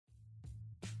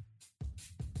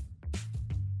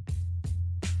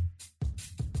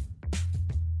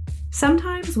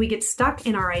Sometimes we get stuck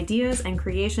in our ideas and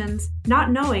creations, not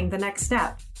knowing the next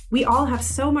step. We all have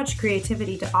so much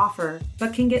creativity to offer,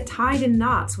 but can get tied in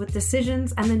knots with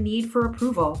decisions and the need for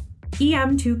approval.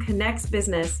 EM2 Connect's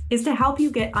business is to help you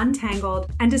get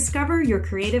untangled and discover your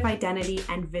creative identity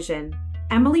and vision.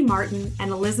 Emily Martin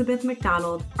and Elizabeth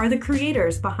McDonald are the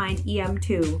creators behind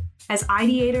EM2. As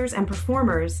ideators and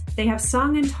performers, they have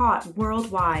sung and taught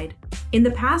worldwide. In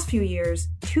the past few years,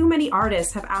 too many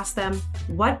artists have asked them,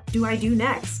 "What do I do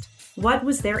next?" What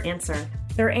was their answer?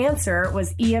 Their answer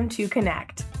was EM2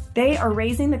 Connect. They are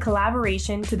raising the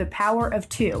collaboration to the power of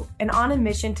two and on a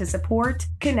mission to support,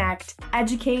 connect,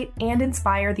 educate, and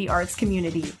inspire the arts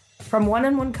community. From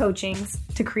one-on-one coachings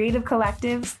to creative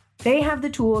collectives, they have the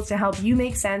tools to help you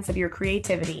make sense of your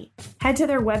creativity. Head to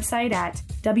their website at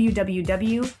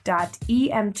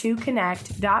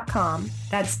www.em2connect.com.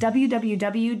 That's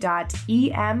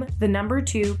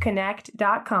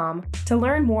www.em2connect.com to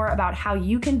learn more about how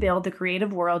you can build the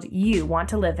creative world you want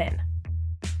to live in.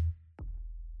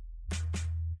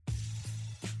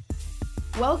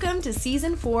 Welcome to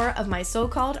Season 4 of My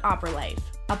So-Called Opera Life,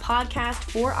 a podcast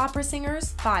for opera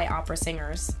singers by opera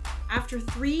singers. After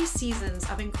 3 seasons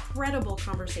of incredible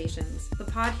conversations, the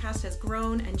podcast has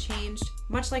grown and changed,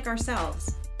 much like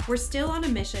ourselves. We're still on a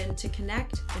mission to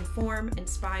connect, inform,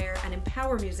 inspire, and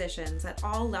empower musicians at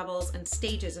all levels and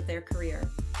stages of their career.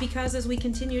 Because as we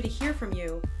continue to hear from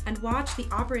you and watch the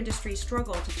opera industry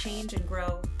struggle to change and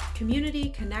grow,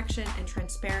 community, connection, and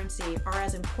transparency are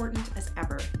as important as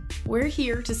ever. We're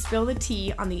here to spill the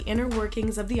tea on the inner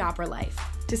workings of the opera life,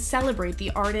 to celebrate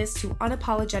the artists who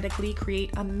unapologetically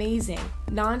create amazing,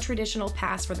 non-traditional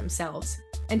paths for themselves,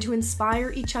 and to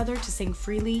inspire each other to sing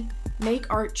freely, make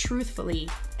art truthfully,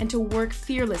 and to work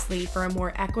fearlessly for a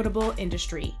more equitable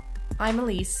industry. I'm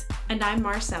Elise. And I'm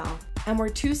Marcel. And we're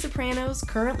 2 sopranos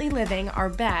currently living our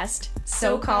best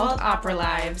so-called opera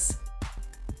lives.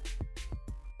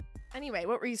 Anyway,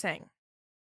 what were you saying?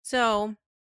 So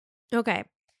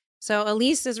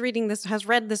Elise has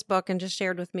read this book and just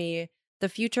shared with me The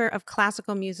Future of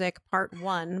Classical Music, Part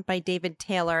 1 by David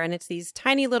Taylor. And it's these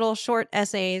tiny little short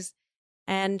essays.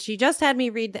 And she just had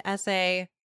me read the essay,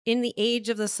 In the Age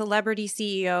of the Celebrity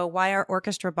CEO, Why Are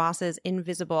Orchestra Bosses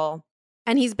Invisible?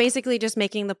 And he's basically just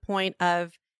making the point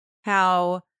of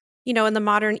how, in the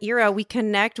modern era, we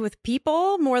connect with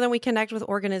people more than we connect with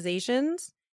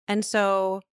organizations. And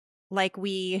so, like,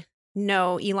 we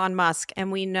know Elon Musk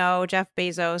and we know Jeff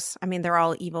Bezos. I mean, they're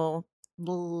all evil.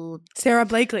 Sarah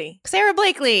Blakely, good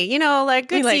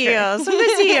CEOs, some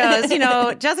good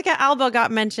CEOs. Jessica Alba got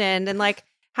mentioned, and like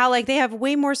how like they have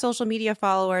way more social media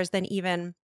followers than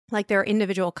even like their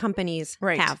individual companies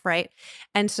have, right?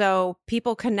 And so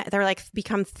people they're like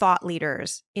become thought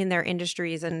leaders in their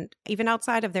industries and even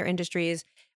outside of their industries,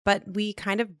 but we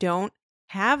kind of don't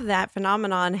have that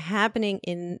phenomenon happening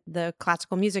in the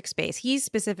classical music space. He's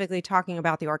specifically talking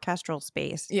about the orchestral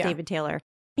space, David Taylor.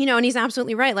 And he's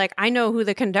absolutely right. Like, I know who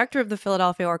the conductor of the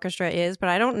Philadelphia Orchestra is, but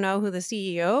I don't know who the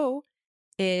CEO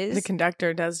is. The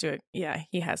conductor does do it. Yeah,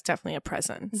 he has definitely a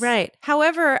presence. Right.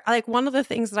 However, like one of the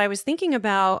things that I was thinking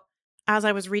about as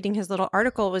I was reading his little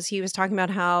article was he was talking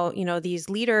about how, these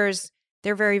leaders,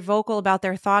 they're very vocal about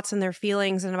their thoughts and their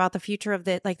feelings and about the future of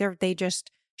they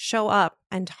just show up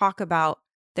and talk about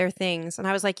their things. And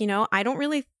I was like, I don't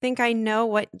really think I know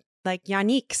what like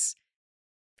Yannick's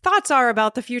thoughts are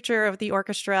about the future of the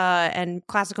orchestra and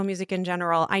classical music in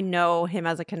general. I know him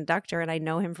as a conductor and I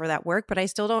know him for that work, but I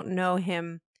still don't know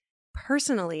him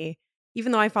personally,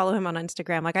 even though I follow him on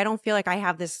Instagram. Like, I don't feel like I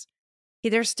have this,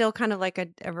 there's still kind of like a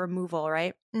removal,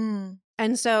 right? Mm.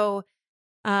 And so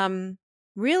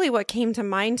really what came to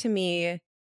mind to me,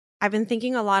 I've been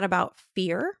thinking a lot about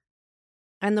fear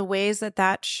and the ways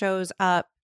that shows up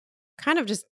kind of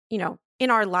just,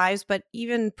 in our lives, but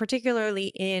even particularly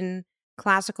in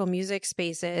classical music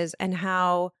spaces, and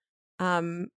how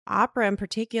opera in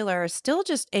particular still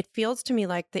just, it feels to me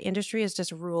like the industry is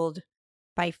just ruled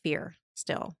by fear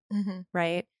still,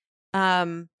 right?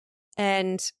 And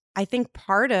I think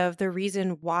part of the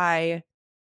reason why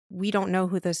we don't know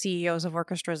who the CEOs of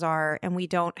orchestras are and we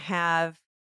don't have,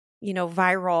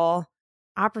 viral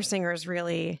opera singers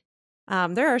really,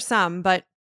 there are some, but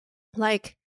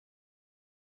like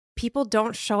people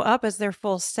don't show up as their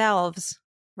full selves,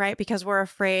 right? Because we're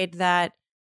afraid that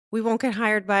we won't get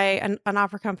hired by an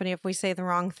opera company if we say the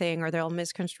wrong thing, or they'll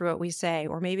misconstrue what we say,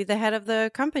 or maybe the head of the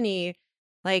company,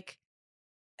 like,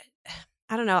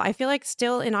 I don't know. I feel like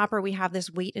still in opera, we have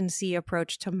this wait and see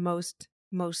approach to most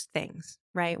things,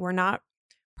 right? We're not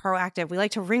proactive. We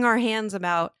like to wring our hands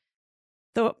about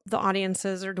the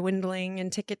audiences are dwindling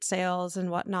and ticket sales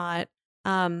and whatnot.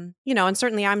 And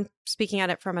certainly I'm speaking at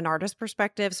it from an artist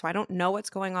perspective, so I don't know what's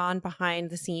going on behind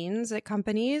the scenes at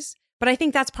companies. But I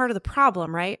think that's part of the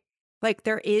problem, right? Like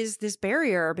there is this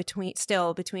barrier between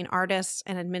artists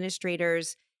and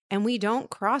administrators, and we don't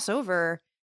cross over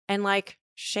and like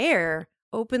share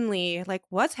openly like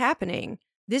what's happening.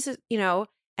 This is,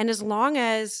 and as long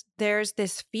as there's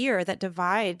this fear that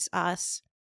divides us,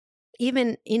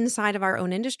 even inside of our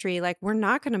own industry, like we're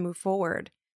not going to move forward.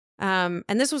 And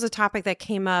this was a topic that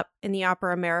came up in the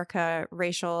Opera America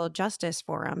Racial Justice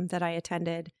Forum that I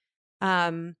attended,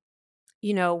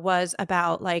 was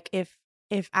about like if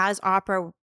as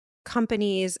opera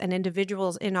companies and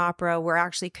individuals in opera were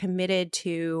actually committed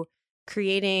to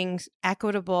creating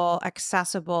equitable,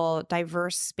 accessible,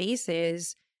 diverse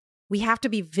spaces, we have to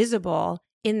be visible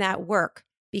in that work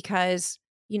because,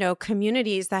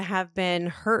 communities that have been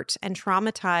hurt and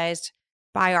traumatized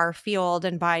by our field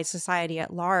and by society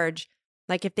at large,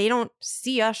 like if they don't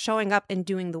see us showing up and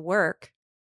doing the work,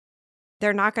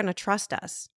 they're not going to trust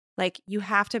us. Like you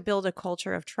have to build a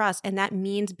culture of trust, and that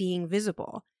means being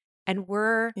visible. And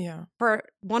we're, for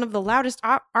one of the loudest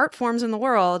art forms in the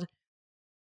world,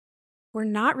 we're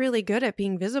not really good at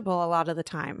being visible a lot of the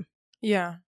time.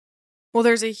 Yeah. Well,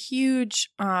 there's a huge,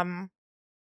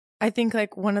 I think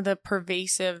like one of the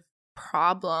pervasive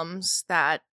problems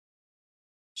that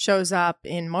shows up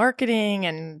in marketing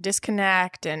and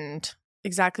disconnect and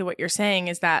exactly what you're saying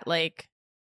is that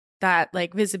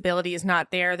visibility is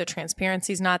not there, the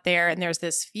transparency is not there, and there's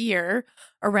this fear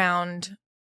around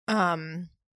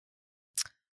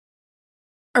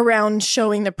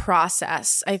showing the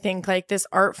process. I think like this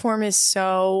art form is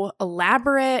so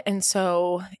elaborate and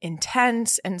so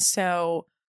intense and so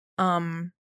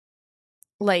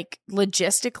like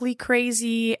logistically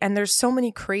crazy, and there's so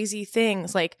many crazy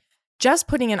things like just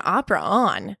putting an opera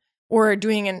on or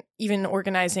even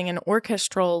organizing an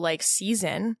orchestral like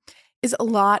season is a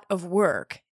lot of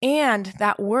work. And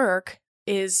that work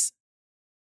is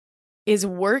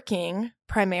working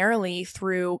primarily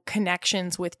through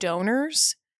connections with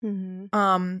donors.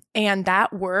 Mm-hmm. And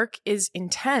that work is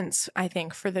intense, I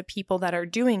think, for the people that are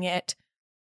doing it.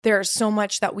 There's so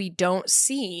much that we don't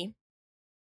see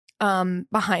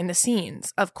behind the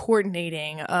scenes of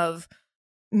coordinating, of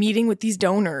meeting with these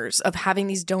donors, of having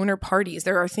these donor parties.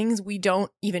 There are things we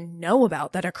don't even know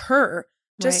about that occur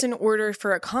just in order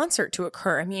for a concert to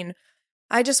occur. I mean,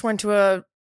 I just went to a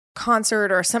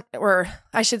concert or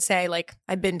I should say like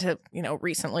I've been to,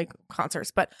 recently concerts,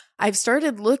 but I've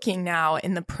started looking now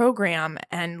in the program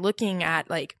and looking at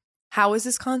like, how is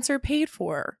this concert paid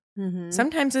for? Mm-hmm.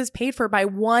 Sometimes it's paid for by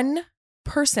one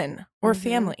person or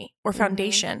family or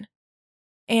foundation.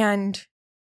 And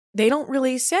they don't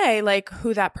really say like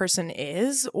who that person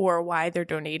is or why they're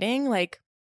donating. Like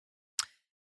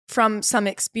from some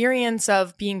experience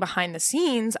of being behind the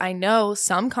scenes, I know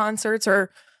some concerts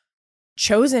are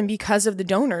chosen because of the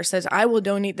donor says, I will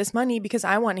donate this money because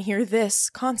I want to hear this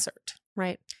concert.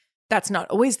 Right. That's not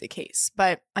always the case,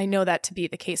 but I know that to be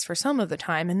the case for some of the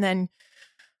time. And then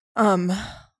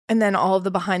all of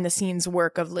the behind the scenes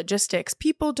work of logistics,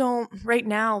 people don't right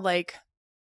now, like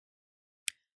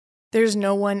there's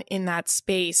no one in that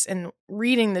space. And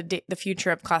reading the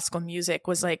future of classical music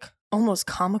was like almost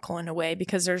comical in a way,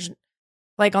 because there's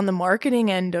like on the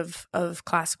marketing end of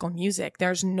classical music,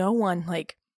 there's no one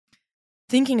like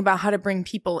thinking about how to bring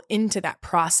people into that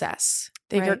process.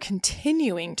 They are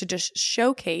continuing to just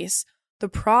showcase the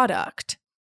product.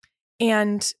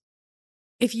 And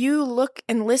if you look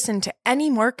and listen to any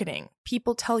marketing,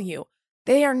 people tell you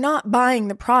they are not buying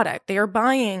the product. They are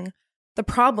buying the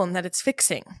problem that it's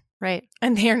fixing. Right.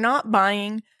 And they are not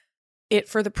buying it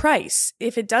for the price.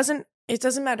 It doesn't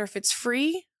matter if it's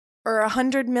free or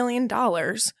 $100 million.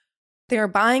 They are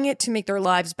buying it to make their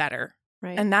lives better.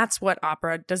 Right. And that's what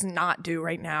opera does not do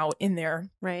right now in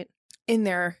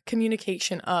their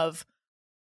communication of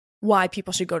why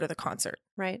people should go to the concert.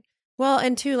 Right. Well,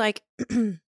 and too, like,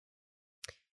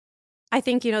 I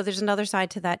think, there's another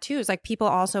side to that too, is like people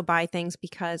also buy things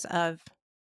because of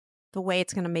the way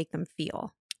it's going to make them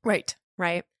feel. Right.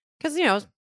 Right. Because,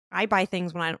 I buy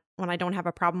things when I don't have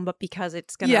a problem, but because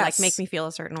it's going to like make me feel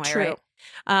a certain way. True.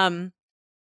 Right.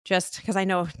 Just because I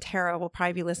know Tara will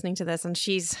probably be listening to this, and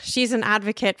she's an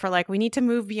advocate for like, we need to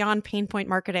move beyond pain point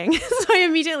marketing. So I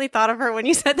immediately thought of her when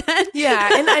you said that. Yeah.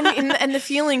 And the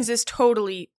feelings is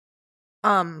totally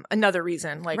another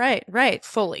reason. Like right.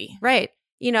 Fully. Right.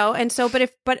 And so,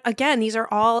 but again, these are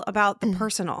all about the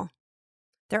personal.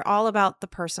 They're all about the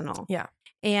personal. Yeah.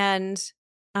 And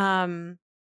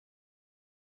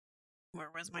Where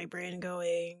was my brain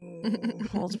going?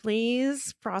 Hold,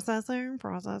 please. Processing.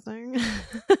 I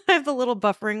have the little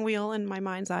buffering wheel in my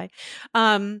mind's eye.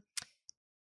 I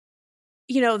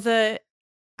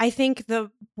think the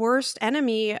worst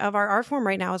enemy of our art form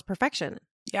right now is perfection.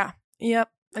 Yeah. Yep.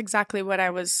 Exactly what I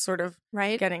was sort of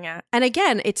getting at. And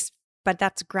again,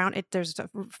 that's grounded. There's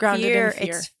grounded fear. in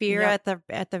fear. It's fear at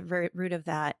the very root of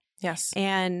that. Yes.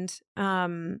 And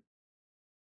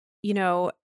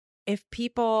if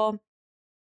people,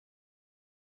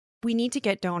 we need to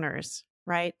get donors,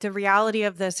 right? The reality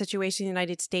of the situation in the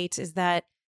United States is that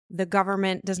the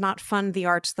government does not fund the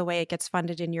arts the way it gets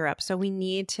funded in Europe. So we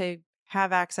need to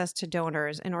have access to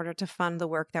donors in order to fund the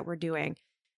work that we're doing.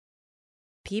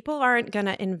 People aren't going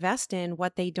to invest in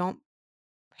what they don't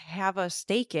have a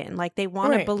stake in. Like, they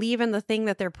want to believe in the thing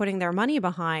that they're putting their money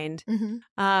behind.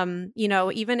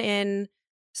 Even in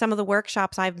some of the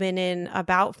workshops I've been in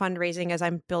about fundraising as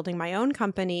I'm building my own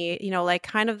company,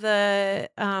 kind of the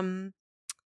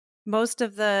most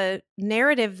of the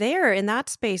narrative there in that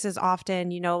space is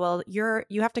often, you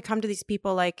have to come to these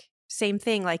people like, same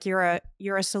thing, like you're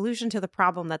a solution to the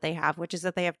problem that they have, which is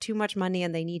that they have too much money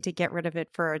and they need to get rid of it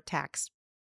for a tax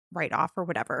write-off or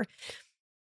whatever.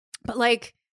 But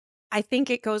like, I think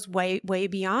it goes way, way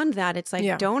beyond that. It's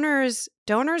like donors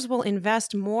will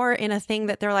invest more in a thing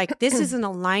that they're like, this is in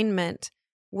alignment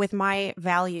with my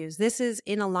values. This is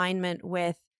in alignment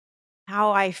with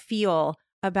how I feel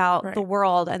about the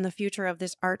world and the future of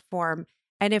this art form.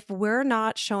 And if we're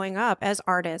not showing up as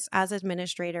artists, as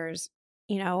administrators,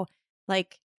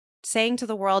 like saying to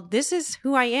the world, this is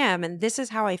who I am and this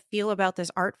is how I feel about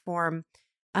this art form,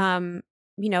 both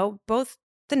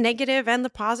the negative and the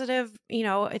positive,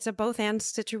 it's a both and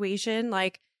situation.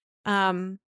 Like,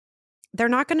 they're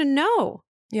not going to know.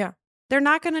 Yeah. They're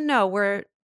not going to know.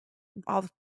 I'll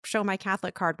show my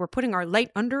Catholic card. We're putting our light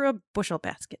under a bushel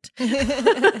basket.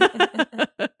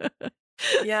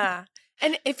 Yeah.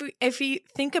 And if we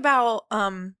think about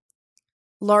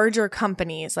larger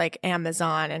companies like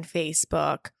Amazon and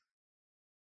Facebook,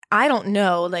 I don't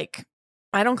know,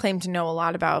 I don't claim to know a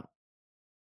lot about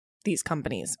these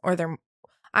companies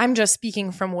I'm just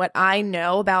speaking from what I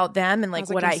know about them and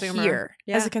what I hear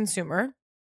as a consumer.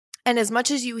 And as much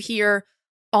as you hear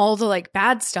all the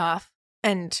bad stuff,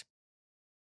 and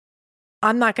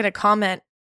I'm not going to comment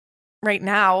right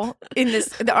now in this,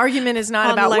 the argument is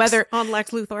not about whether on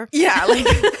Lex Luthor. Yeah.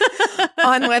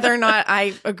 On whether or not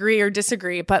I agree or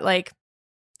disagree. But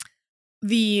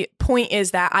the point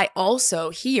is that I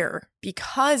also hear,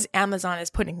 because Amazon is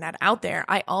putting that out there,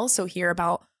 I also hear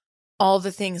about all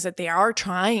the things that they are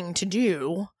trying to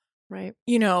do, right?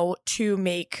 To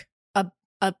make a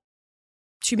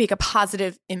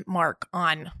positive mark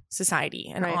on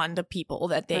society and on the people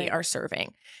that they are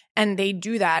serving. And they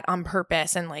do that on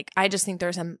purpose. And I just think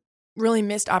there's a really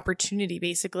missed opportunity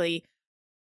basically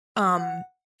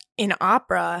in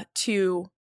opera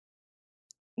to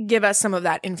give us some of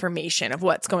that information of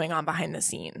what's going on behind the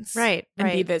scenes. Right.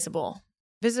 And be visible.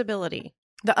 Visibility.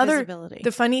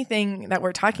 The funny thing that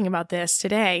we're talking about this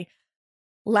today,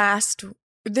 this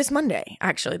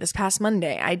past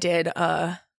Monday, I did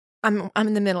I'm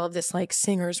in the middle of this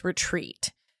singers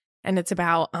retreat, and it's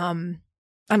about I'm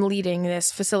leading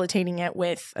this, facilitating it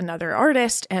with another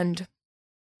artist, and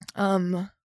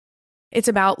it's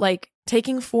about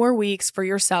taking 4 weeks for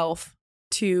yourself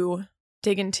to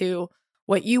dig into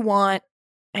what you want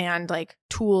and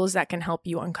tools that can help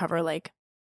you uncover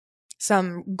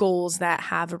some goals that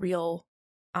have a real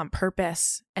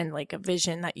purpose and a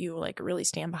vision that you really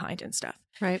stand behind and stuff.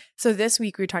 Right. So this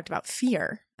week we talked about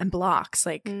fear and blocks,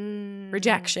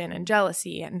 rejection and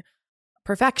jealousy, and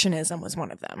perfectionism was one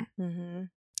of them. Mm-hmm.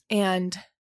 And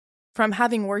from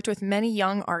having worked with many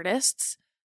young artists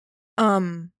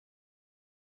that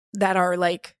are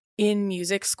in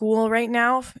music school right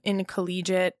now, in a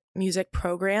collegiate music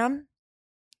program,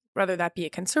 whether that be a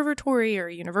conservatory or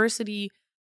a university,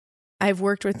 I've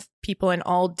worked with people in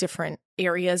all different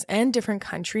areas and different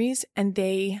countries, and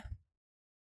they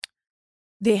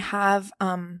have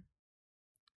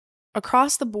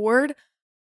across the board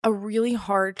a really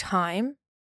hard time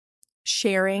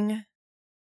sharing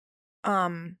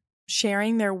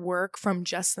their work from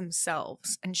just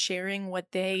themselves and sharing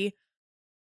what they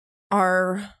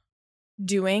are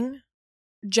doing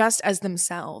just as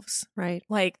themselves. Right.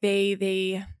 They're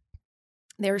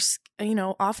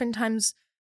oftentimes,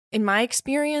 in my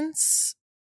experience,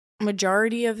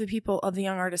 majority of the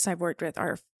young artists I've worked with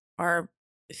are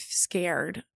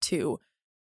scared to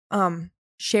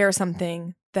share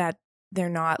something that they're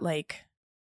not I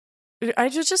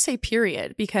just say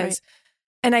period, because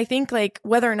and I think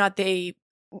whether or not they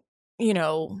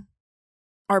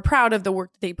are proud of the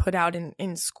work that they put out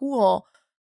in school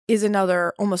is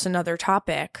almost another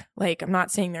topic. Like, I'm not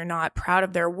saying they're not proud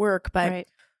of their work, but Right.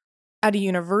 at a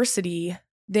university,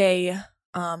 they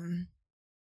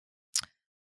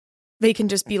can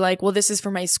just be like, well, this is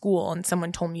for my school and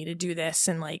someone told me to do this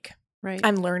and like Right.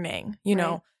 I'm learning, you Right.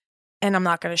 know, and I'm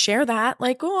not going to share that.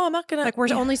 Like, oh, I'm not going to. Like,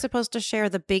 we're only supposed to share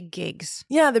the big gigs.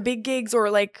 Yeah, the big gigs, or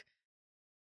like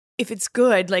if it's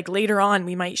good, like later on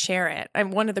we might share it.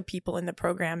 And one of the people in the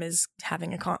program is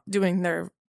having doing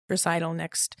their recital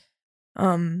next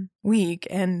week,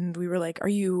 and we were like, are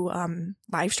you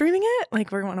live streaming it?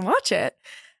 Like, we're going to watch it.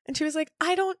 And she was like,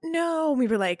 I don't know. And we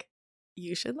were like,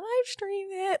 you should live stream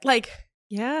it. Like,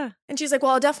 Yeah. and she's like,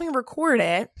 well, I'll definitely record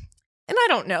it. And I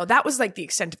don't know. That was like the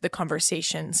extent of the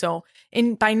conversation. So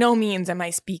by no means am I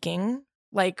speaking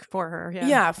like For her.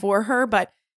 yeah, for her.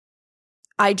 But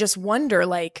I just wonder,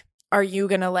 like, are you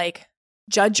going to like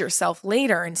judge yourself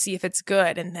later and see if it's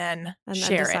good and then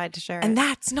share decide it? to share And it.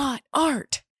 that's not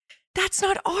art. That's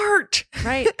not art.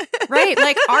 Right. Right.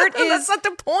 Like, art That's is not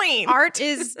the point. art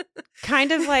is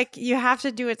kind of like you have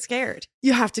to do it scared.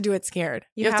 You have to do it scared.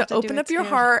 You have to do open it up your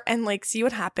scared. heart and like see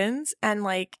what happens. And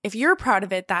like if you're proud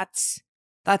of it, that's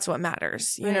what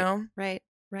matters, you Right. know? Right.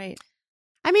 Right.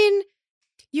 I mean,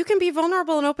 you can be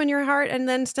vulnerable and open your heart and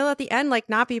then still at the end, like,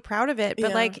 not be proud of it.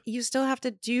 But Yeah. like, you still have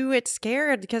to do it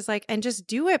scared because like, and just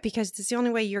do it because it's the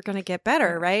only way you're going to get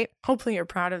better. Right. Hopefully you're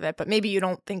proud of it, but maybe you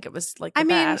don't think it was like the I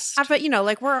mean, best. but you know,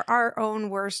 like, we're our own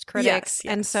worst critics.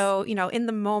 Yes, And yes. so, you know, in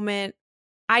the moment,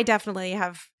 I definitely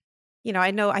have, you know,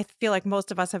 I feel like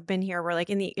most of us have been here. We're like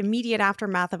in the immediate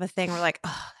aftermath of a thing. We're like,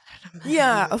 oh,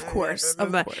 Yeah, of course.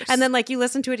 Of But- course. And then like you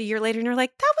listen to it a year later and you're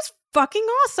like, that was fucking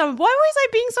awesome. Why was I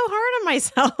being so hard on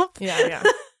myself? Yeah,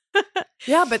 yeah.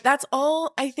 Yeah, but that's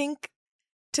all I think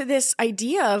to this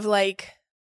idea of like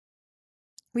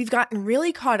we've gotten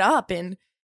really caught up in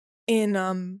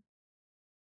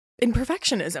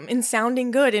perfectionism, in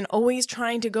sounding good, and always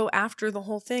trying to go after the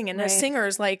whole thing. And as Right.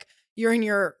 singers, like you're in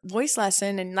your voice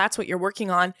lesson and that's what you're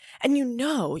working on. And you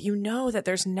know that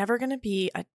there's never going to be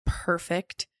a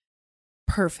perfect.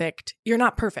 You're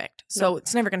not perfect. So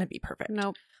it's never going to be perfect.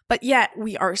 Nope. But yet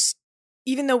we are,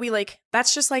 even though we like,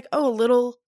 that's just like, oh, a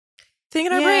little thing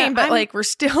in our Yeah, brain, but like we're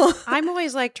still. I'm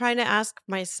always like trying to ask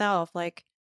myself, like,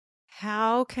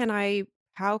 how can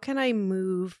I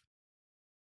move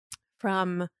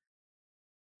from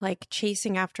like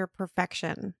chasing after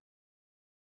perfection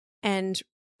and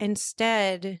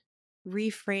instead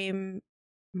reframe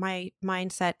my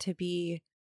mindset to be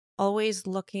always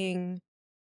looking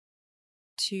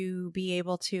to be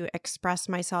able to express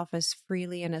myself as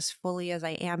freely and as fully as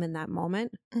I am in that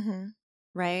moment, Mm-hmm.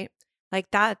 right? Like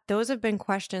that, those have been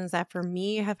questions that for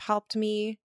me have helped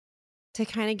me to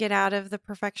kind of get out of the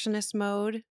perfectionist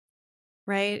mode,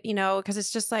 right? You know, because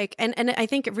it's just like, and I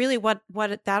think really what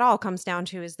that all comes down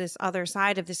to is this other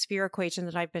side of this fear equation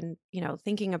that I've been, you know,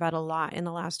 thinking about a lot in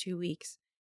the last 2 weeks.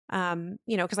 You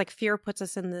know, because like fear puts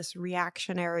us in this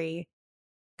reactionary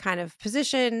kind of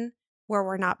position where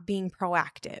we're not being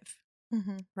proactive,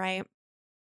 Mm-hmm. right?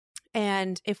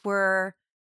 And if we're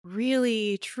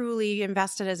really truly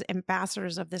invested as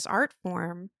ambassadors of this art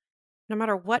form, no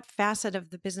matter what facet of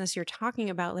the business you're talking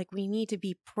about, like we need to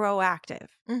be proactive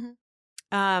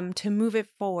to move it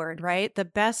forward, right? The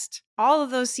best, all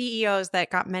of those CEOs that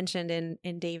got mentioned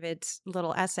in David's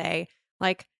little essay,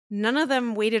 like none of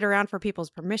them waited around for people's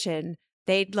permission.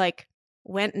 They like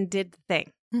went and did the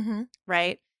thing, Mm-hmm.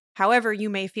 right? However you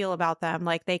may feel about them,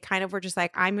 like they kind of were just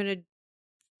like, I'm going to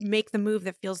make the move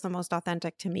that feels the most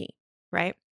authentic to me,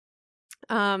 right?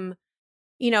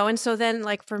 You know, and so then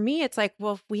like for me, it's like,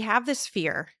 well, we have this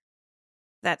fear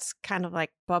that's kind of like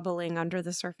bubbling under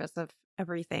the surface of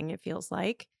everything, it feels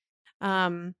like.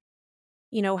 You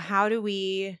know, how do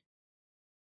we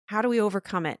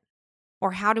overcome it?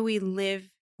 Or how do we live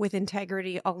with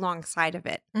integrity alongside of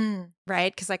it? Mm.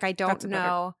 Right? Because like I don't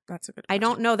know. That's a good I don't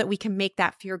question. know that we can make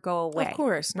that fear go away. Of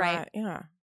course, right? not, yeah.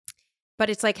 But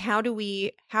it's like, how do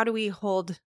we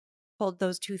hold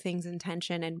those two things in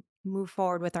tension and move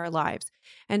forward with our lives?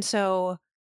 And so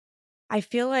I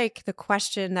feel like the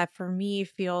question that for me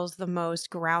feels the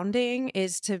most grounding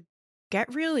is to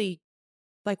get really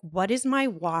like, what is my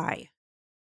why?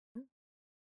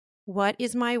 What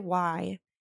is my why?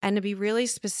 And to be really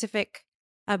specific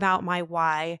about my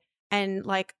why, and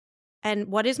like, and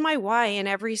what is my why in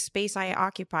every space I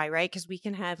occupy, right? Because we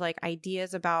can have like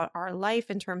ideas about our life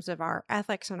in terms of our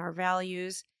ethics and our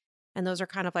values. And those are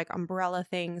kind of like umbrella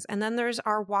things. And then there's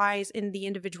our whys in the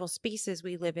individual spaces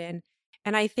we live in.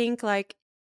 And I think like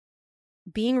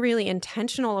being really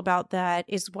intentional about that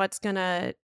is what's going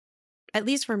to, at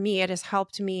least for me, it has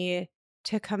helped me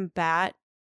to combat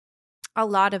a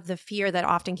lot of the fear that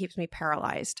often keeps me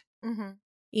paralyzed.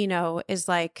 You know, is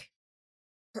like,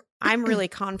 I'm really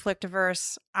conflict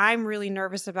averse. I'm really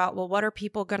nervous about, well, what are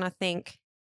people going to think?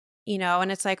 You know,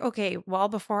 and it's like, okay, well,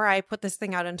 before I put this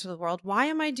thing out into the world, why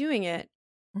am I doing it?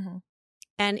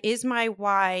 And is my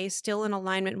why still in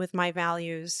alignment with my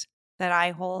values that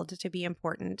I hold to be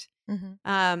important?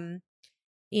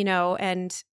 You know,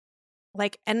 and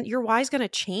like, and your why is going to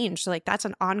change. So like, that's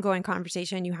an ongoing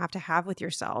conversation you have to have with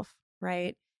yourself.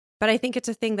 Right. But I think it's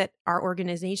a thing that our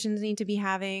organizations need to be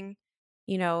having,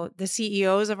 you know, the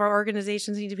CEOs of our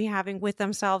organizations need to be having with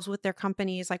themselves, with their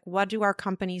companies. Like, what do our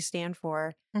companies stand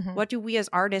for? What do we as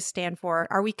artists stand for?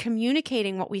 Are we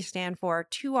communicating what we stand for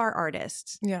to our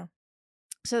artists? Yeah.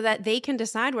 So that they can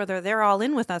decide whether they're all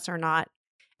in with us or not.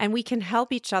 And we can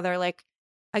help each other. Like,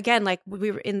 again, like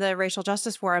we were in the Racial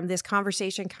Justice Forum, this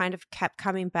conversation kind of kept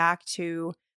coming back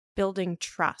to building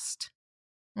trust.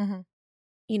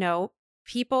 You know,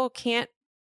 people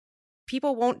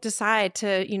won't decide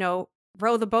to, you know,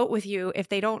 row the boat with you if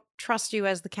they don't trust you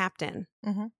as the captain.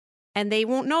 And they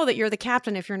won't know that you're the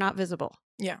captain if you're not visible.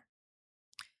 Yeah.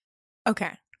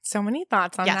 Okay. So many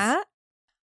thoughts on that.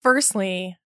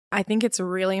 Firstly, I think it's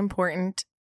really important.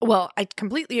 Well, I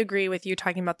completely agree with you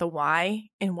talking about the why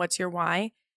and what's your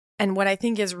why. And what I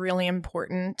think is really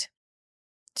important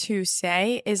to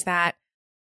say is that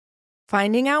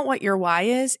finding out what your why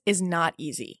is not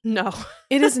easy. No.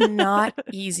 It is not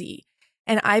easy.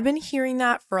 And I've been hearing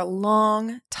that for a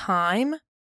long time.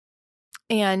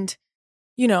 And,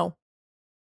 you know,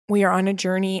 we are on a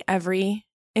journey. Every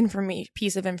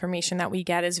piece of information that we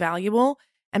get is valuable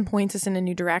and points us in a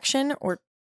new direction or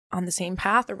on the same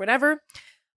path or whatever.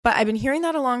 But I've been hearing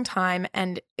that a long time.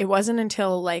 And it wasn't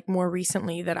until like more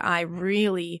recently that I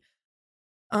really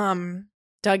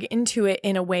dug into it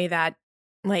in a way that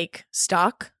like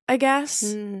stuck, I guess,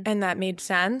 and that made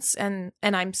sense. And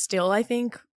I'm still, I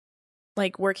think,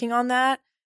 like working on that.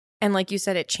 And like you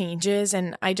said, it changes.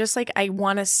 And I just like, I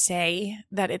want to say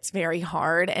that it's very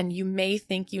hard. And you may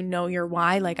think you know your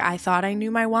why. Like I thought I knew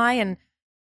my why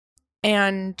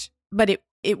but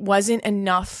it wasn't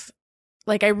enough.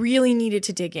 Like I really needed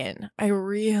to dig in. I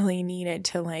really needed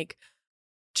to like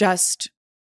just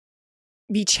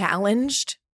be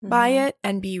challenged by it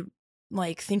and be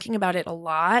like thinking about it a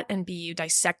lot and be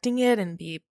dissecting it and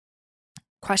be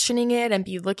questioning it and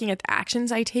be looking at the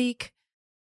actions I take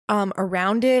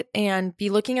around it and be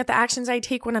looking at the actions I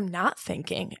take when I'm not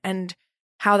thinking and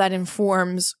how that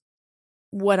informs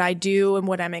what I do and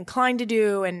what I'm inclined to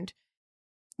do. And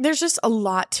there's just a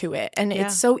lot to it. And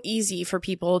it's so easy for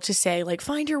people to say like,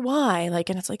 find your why. Like,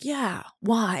 and it's like, yeah,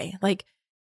 why? Like,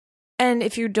 and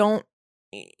if you don't,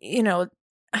 you know,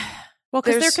 well,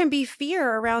 because there can be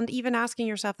fear around even asking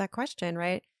yourself that question,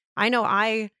 right? I know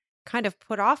I kind of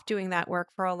put off doing that work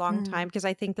for a long time because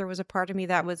I think there was a part of me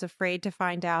that was afraid to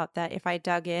find out that if I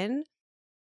dug in,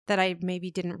 that I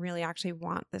maybe didn't really actually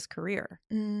want this career.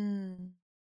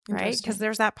 Right? Because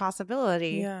there's that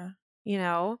possibility. Yeah. You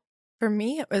know? For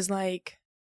me, it was like,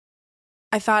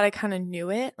 I thought I kind of knew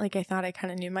it. Like, I thought I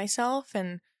kind of knew myself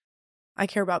and I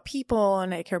care about people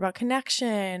and I care about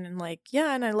connection and like,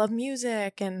 yeah, and I love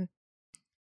music and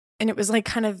it was like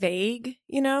kind of vague,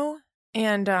 you know?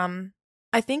 And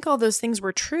I think all those things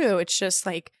were true. It's just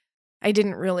like I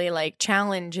didn't really like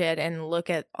challenge it and look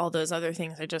at all those other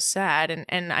things I just said.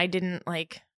 And I didn't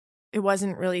like, it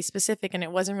wasn't really specific and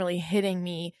it wasn't really hitting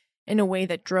me in a way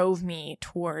that drove me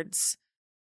towards,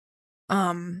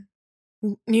 you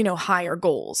know, higher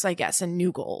goals, I guess, and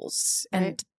new goals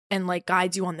and like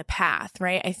guides you on the path,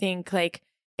 right? I think like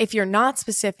if you're not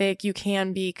specific, you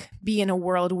can be in a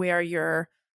world where you're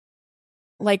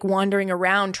like wandering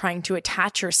around trying to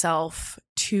attach yourself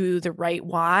to the right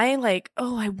why. Like,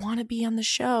 oh, I want to be on the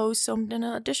show, so I'm going to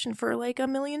audition for like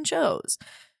 1 million shows.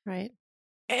 Right.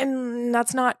 And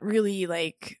that's not really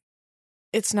like,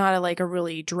 it's not a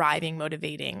really driving,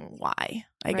 motivating why,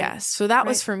 I guess. So that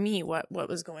was for me what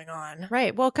was going on.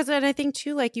 Right. Well, because then I think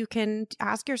too, like you can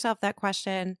ask yourself that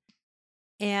question.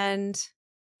 And,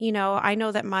 you know, I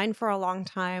know that mine for a long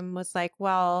time was like,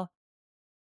 well,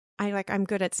 I'm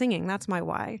good at singing. That's my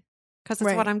why. Because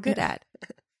that's what I'm good at,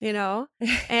 you know?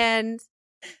 And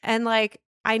like,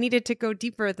 I needed to go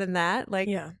deeper than that. Like,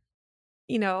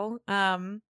 you know,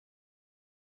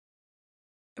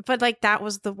 but like, that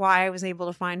was the why I was able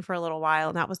to find for a little while.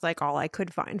 And that was like all I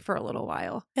could find for a little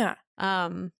while. Yeah.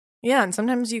 Yeah. And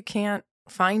sometimes you can't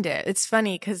find it. It's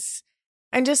funny because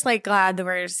I'm just like glad that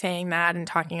we're saying that and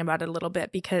talking about it a little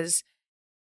bit because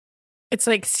it's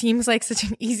like seems like such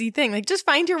an easy thing. Like just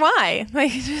find your why.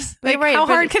 Like just like Right, how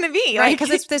but- hard can it be? Right, Like because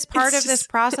it's this part it's of this just-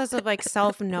 process of like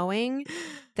self-knowing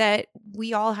that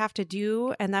we all have to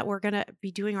do and that we're going to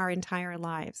be doing our entire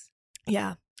lives.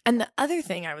 Yeah. And the other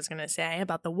thing I was going to say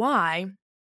about the why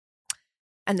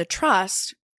and the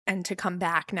trust, and to come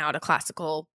back now to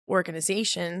classical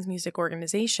organizations, music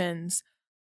organizations,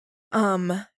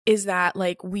 is that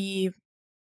like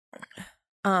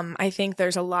I think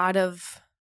there's a lot of,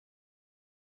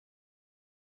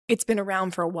 it's been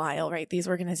around for a while, right? These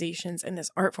organizations and this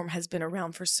art form has been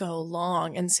around for so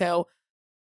long. And so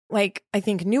like, I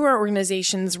think newer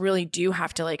organizations really do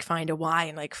have to like find a why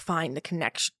and like find the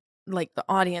connection, like the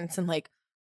audience, and like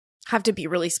have to be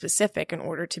really specific in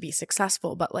order to be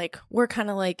successful. But like, we're kind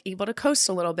of like able to coast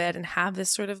a little bit and have this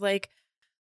sort of like,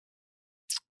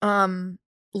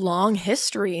 long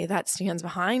history that stands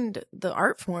behind the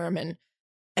art form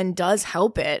and does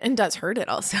help it and does hurt it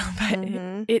also, but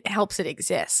Mhm. it helps it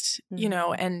exist, you know?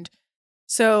 Mhm. And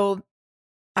so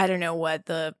I don't know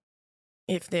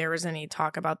if there was any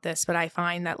talk about this, but I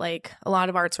find that like a lot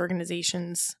of arts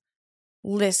organizations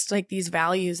list like these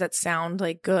values that sound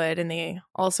like good, and they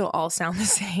also all sound the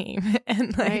same.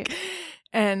 And like, Right.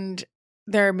 and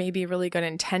there may be really good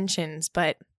intentions,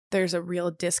 but there's a real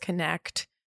disconnect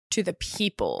to the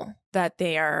people that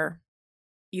they are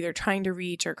either trying to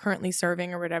reach or currently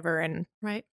serving or whatever. And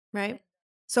Right.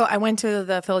 so I went to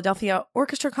the Philadelphia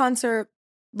Orchestra concert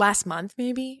last month,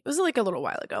 maybe. It was like a little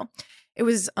while ago. It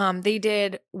was, they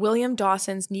did William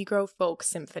Dawson's Negro Folk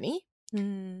Symphony.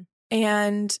 Mm.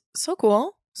 And so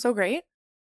cool. So great.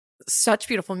 Such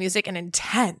beautiful music and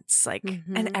intense. Like,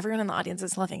 Mhm. and everyone in the audience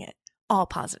is loving it. All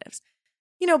positives.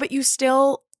 You know, but you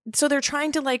still, so they're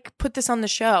trying to like put this on the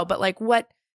show, but like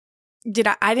what did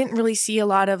I didn't really see a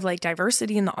lot of like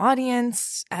diversity in the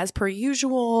audience as per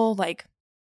usual. Like,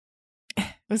 it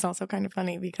was also kind of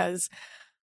funny because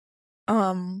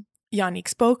Yannick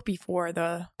spoke before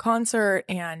the concert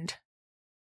and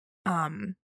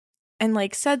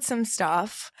like said some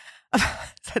stuff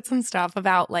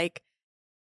about like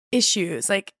issues.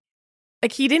 Like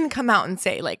he didn't come out and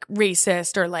say like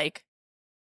racist or like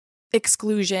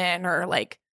exclusion or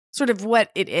like sort of what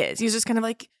it is. He was just kind of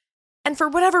like, and for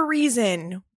whatever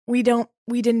reason, we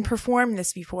didn't perform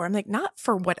this before. I'm like, not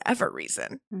for whatever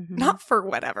reason. Mhm. Not for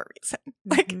whatever reason.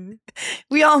 Like, Mhm.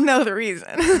 we all know the reason.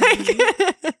 Like,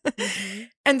 Mhm.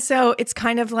 and so it's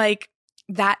kind of like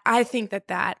that. I think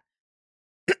that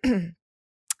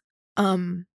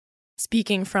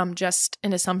speaking from just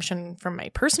an assumption from my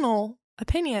personal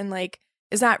opinion, like,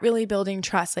 is that really building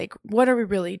trust? Like, what are we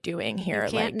really doing here?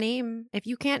 If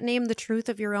you can't name the truth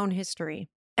of your own history.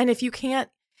 And if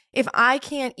I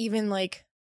can't even like,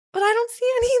 but I don't see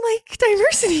any like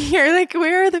diversity here. Like,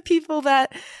 where are the people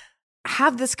that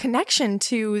have this connection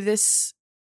to this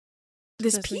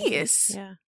piece?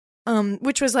 Yeah.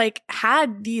 Which was like,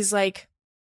 had these like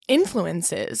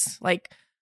influences like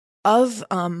of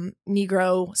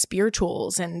Negro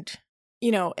spirituals, and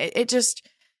you know, it just,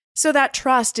 so that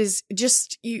trust is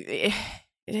just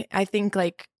I think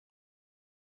like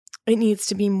it needs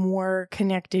to be more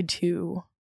connected to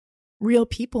real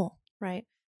people. Right.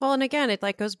 Well, and again, it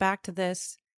like goes back to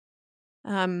this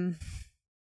kind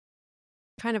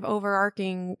of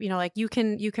overarching, you know, like you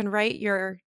can write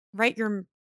your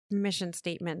mission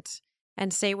statement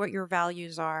and say what your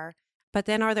values are, but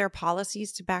then are there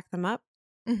policies to back them up?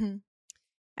 Mm-hmm.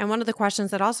 And one of the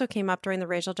questions that also came up during the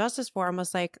Racial Justice Forum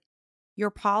was like, your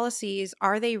policies,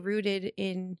 are they rooted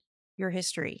in your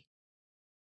history?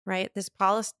 Right? This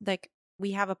policy, like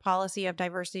we have a policy of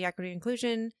diversity, equity,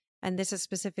 inclusion, and this is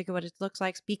specifically what it looks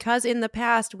like because in the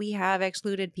past we have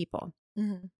excluded people.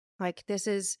 Mm-hmm. Like this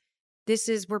is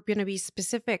we're going to be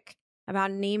specific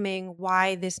about naming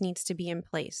why this needs to be in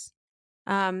place.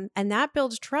 And that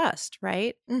builds trust,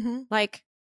 right? Mm-hmm. Like,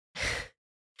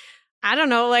 I don't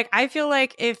know, like I feel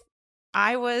like if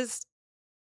I was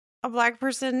a Black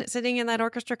person sitting in that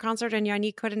orchestra concert and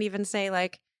Yannick couldn't even say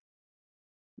like,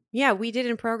 yeah, we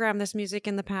didn't program this music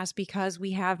in the past because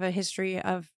we have a history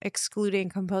of excluding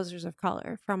composers of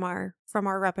color from our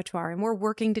repertoire, and we're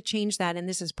working to change that, and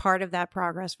this is part of that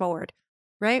progress forward,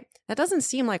 right? That doesn't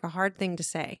seem like a hard thing to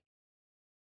say.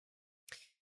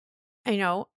 You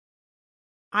know,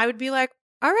 I would be like,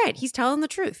 all right, he's telling the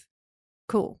truth.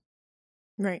 Cool.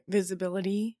 Right.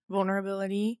 Visibility,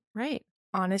 vulnerability, Right.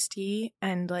 honesty,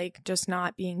 and like just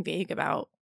not being vague about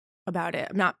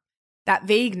it. Not that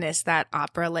vagueness that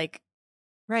opera, like,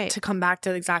 Right. to come back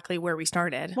to exactly where we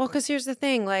started. Well, because here's the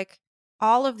thing, like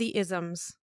all of the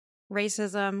isms,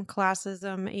 racism,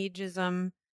 classism,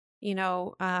 ageism, you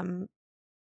know,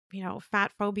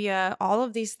 fat phobia, all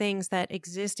of these things that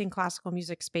exist in classical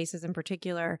music spaces in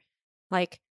particular,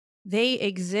 like they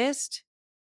exist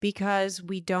because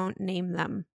we don't name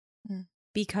them,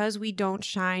 because we don't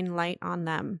shine light on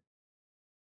them.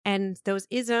 And those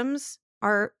isms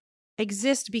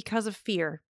exist because of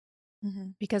fear,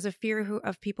 because of fear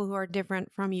of people who are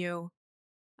different from you.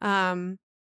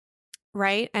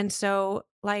 Right. And so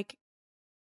like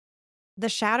the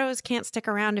shadows can't stick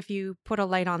around if you put a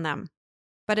light on them.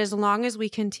 But as long as we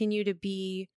continue to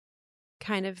be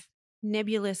kind of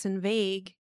nebulous and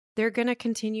vague, they're going to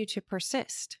continue to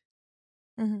persist.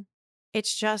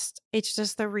 It's just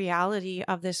the reality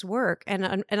of this work.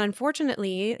 And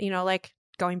unfortunately, like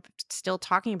still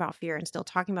talking about fear and still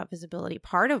talking about visibility,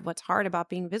 part of what's hard about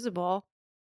being visible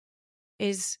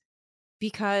is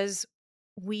because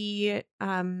we're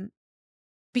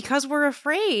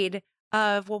afraid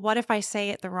of, well, what if I say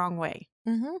it the wrong way?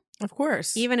 Of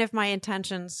course. Even if my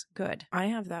intention's good. I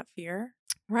have that fear.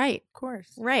 Right. Of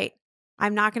course. Right.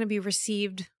 I'm not going to be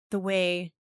received the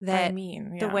way that I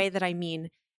mean.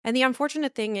 And the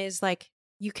unfortunate thing is like,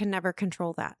 you can never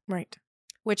control that. Right.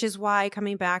 Which is why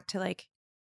coming back to like,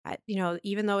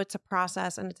 even though it's a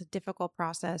process and it's a difficult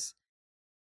process,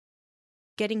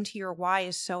 getting to your why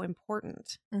is so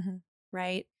important.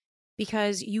 Right.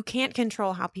 Because you can't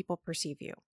control how people perceive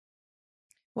you.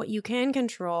 What you can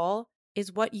control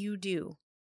is what you do.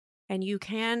 And you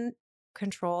can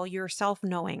control your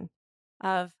self-knowing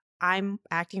of, I'm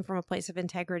acting from a place of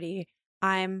integrity.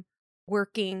 I'm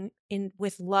working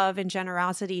with love and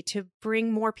generosity to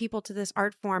bring more people to this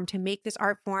art form, to make this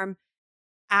art form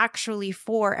actually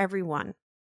for everyone.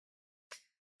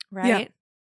 Right? Yeah.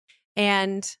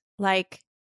 And like,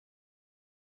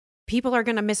 people are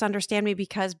going to misunderstand me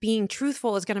because being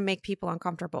truthful is going to make people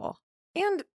uncomfortable.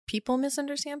 And people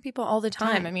misunderstand people all the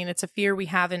time. I mean, it's a fear we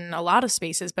have in a lot of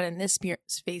spaces, but in this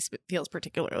space, it feels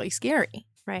particularly scary.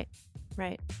 Right.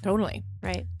 Totally.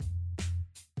 Right.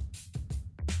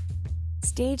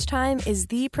 Stage Time is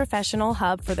the professional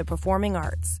hub for the performing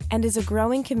arts and is a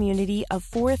growing community of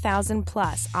 4,000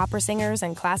 plus opera singers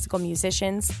and classical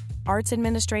musicians, arts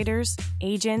administrators,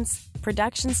 agents,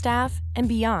 production staff, and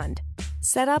beyond.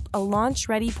 Set up a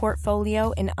launch-ready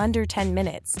portfolio in under 10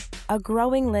 minutes. A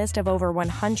growing list of over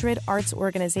 100 arts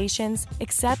organizations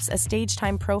accepts a Stage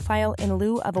Time profile in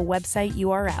lieu of a website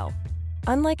URL.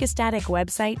 Unlike a static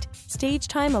website, Stage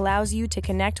Time allows you to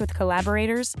connect with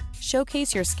collaborators,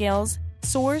 showcase your skills,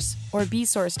 source or be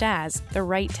sourced as the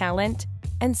right talent,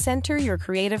 and center your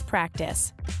creative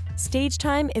practice. Stage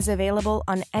Time is available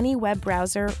on any web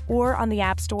browser or on the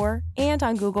App Store and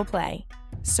on Google Play.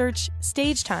 Search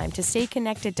Stage Time to stay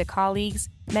connected to colleagues,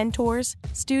 mentors,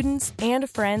 students, and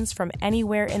friends from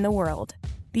anywhere in the world.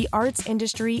 The arts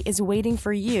industry is waiting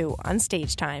for you on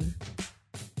Stage Time.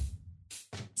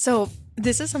 So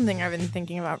this is something I've been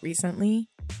thinking about recently.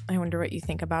 I wonder what you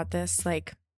think about this.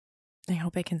 Like, I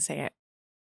hope I can say it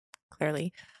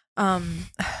clearly.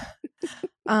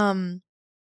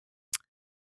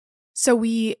 So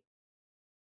we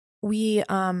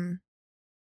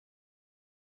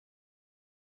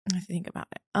I have to think about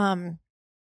it.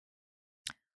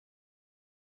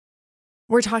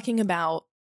 We're talking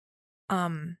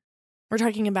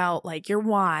about like your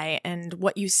why and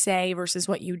what you say versus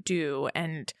what you do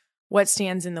and what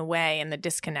stands in the way and the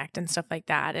disconnect and stuff like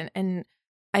that. And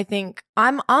I think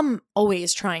I'm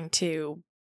always trying to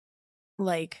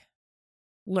like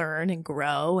learn and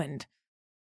grow and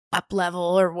up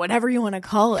level or whatever you want to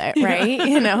call it, right? Yeah.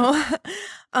 You know,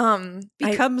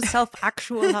 become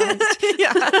self-actualized.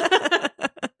 Yeah.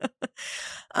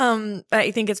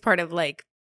 I think it's part of like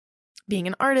being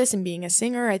an artist and being a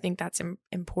singer. I think that's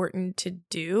important to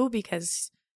do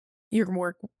because your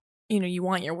work, you know, you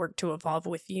want your work to evolve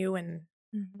with you, and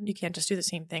you can't just do the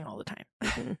same thing all the time.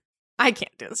 I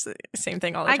can't do the same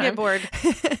thing all the time. I get bored.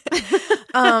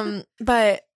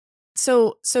 But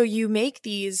so you make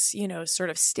these, you know, sort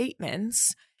of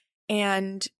statements,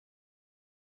 and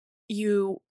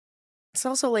it's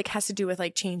also like has to do with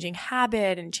like changing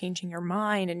habit and changing your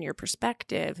mind and your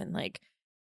perspective. And like,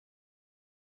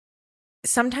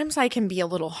 sometimes I can be a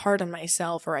little hard on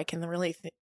myself, or I can really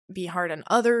be hard on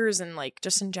others. And like,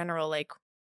 just in general, like,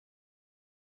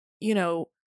 you know,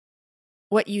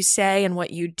 what you say and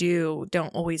what you do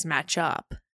don't always match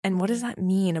up. And what does that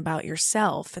mean about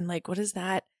yourself? And like, what is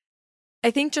that?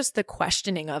 I think just the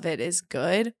questioning of it is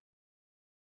good.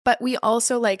 But we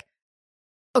also like,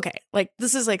 okay, like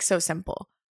this is like so simple.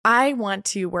 I want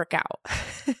to work out.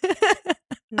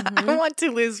 I want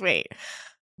to lose weight.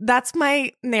 That's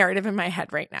my narrative in my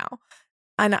head right now.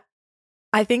 And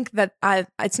I think that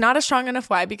it's not a strong enough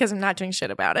why because I'm not doing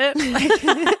shit about it. Like,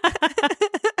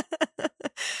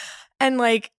 And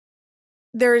like,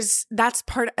 that's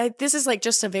part, this is like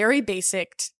just a very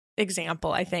basic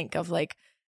example, I think, of like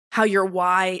how your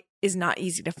why is not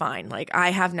easy to find. Like,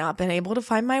 I have not been able to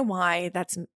find my why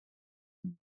that's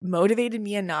motivated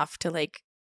me enough to like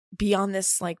be on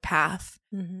this like path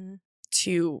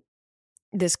to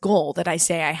this goal that I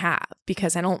say I have,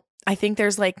 because I think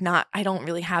there's like I don't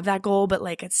really have that goal, but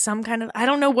like it's some kind of, I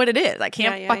don't know what it is. I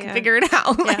can't figure it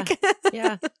out.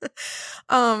 Yeah.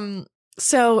 Like,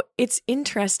 so it's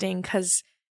interesting because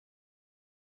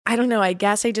I don't know, I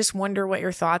guess I just wonder what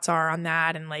your thoughts are on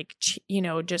that, and like,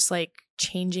 just like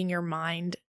changing your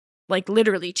mind, like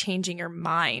literally changing your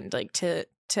mind, like to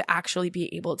actually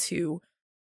be able to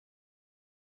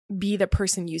be the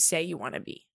person you say you want to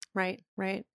be. Right.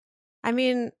 I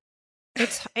mean,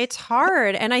 it's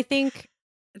hard. And I think,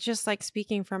 just like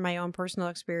speaking from my own personal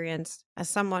experience as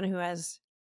someone who has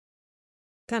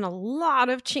done a lot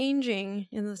of changing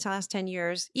in the last 10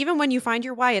 years, even when you find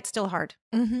your why, it's still hard.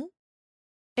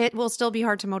 It will still be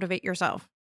hard to motivate yourself.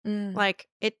 Like,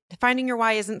 finding your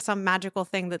why isn't some magical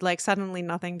thing that like suddenly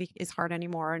nothing is hard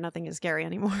anymore or nothing is scary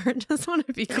anymore. I just want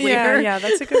to be clear. Yeah,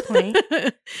 that's a good point.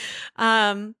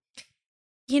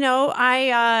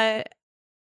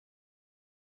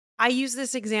 I use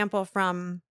this example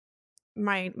from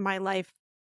my life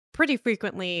pretty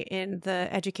frequently in the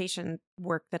education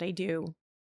work that I do.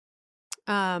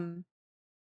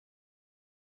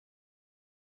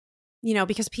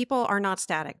 Because people are not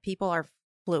static. People are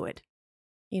fluid.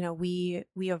 We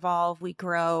evolve, we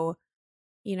grow,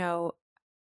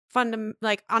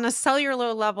 like on a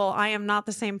cellular level, I am not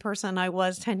the same person I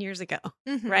was 10 years ago.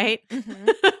 Right.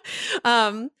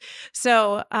 But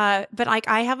like,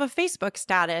 I have a Facebook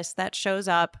status that shows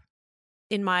up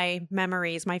in my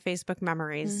Facebook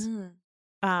memories,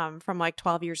 from like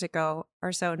 12 years ago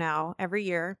or so now, every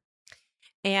year.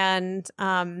 And,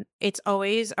 it's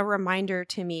always a reminder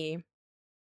to me,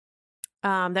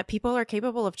 that people are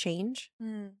capable of change.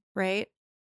 Right.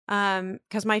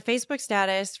 Because my Facebook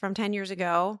status from 10 years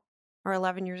ago or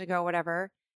 11 years ago, whatever,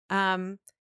 I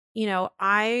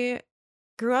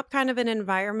grew up kind of in an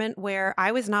environment where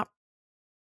I was not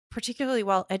particularly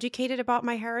well educated about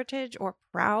my heritage or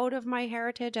proud of my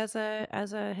heritage as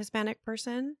a Hispanic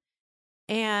person.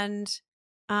 And,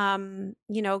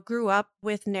 grew up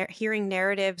with hearing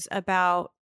narratives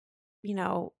about,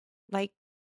 like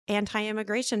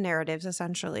anti-immigration narratives,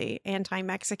 essentially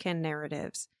anti-Mexican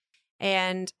narratives.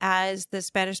 And as the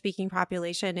Spanish-speaking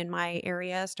population in my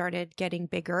area started getting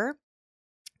bigger,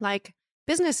 like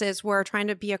businesses were trying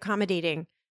to be accommodating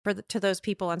to those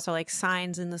people. And so like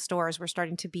signs in the stores were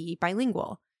starting to be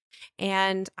bilingual.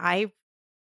 And I,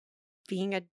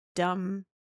 being a dumb,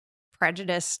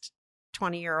 prejudiced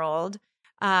 20-year-old,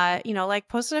 like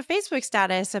posted a Facebook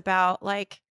status about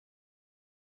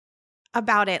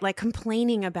it, like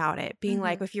complaining about it, being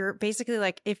like,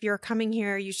 if you're coming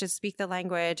here, you should speak the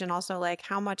language. And also like,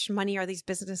 how much money are these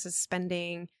businesses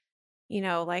spending,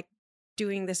 like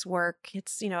doing this work?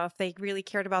 It's, if they really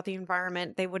cared about the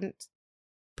environment, they wouldn't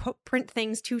print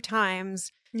things 2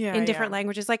 times in different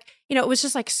languages. Like, it was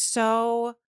just like,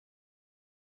 so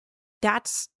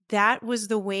that was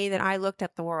the way that I looked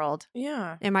at the world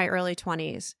in my early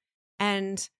 20s.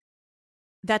 And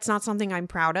that's not something I'm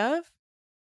proud of.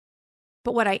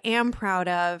 But what I am proud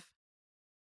of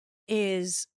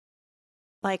is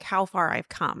like how far I've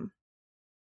come.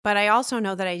 But I also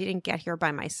know that I didn't get here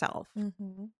by myself,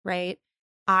 right?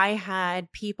 I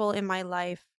had people in my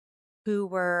life who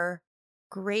were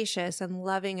gracious and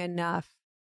loving enough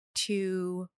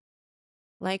to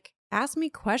like ask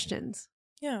me questions.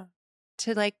 Yeah.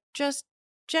 To like just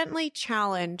gently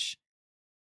challenge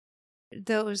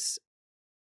the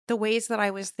ways that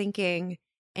I was thinking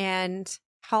and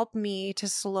help me to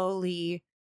slowly,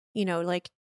 like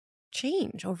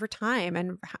change over time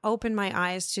and open my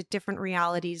eyes to different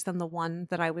realities than the one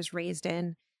that I was raised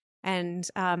in, and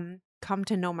come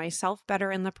to know myself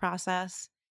better in the process,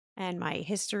 and my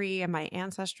history and my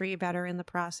ancestry better in the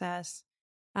process,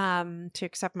 to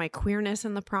accept my queerness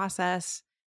in the process,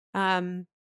 and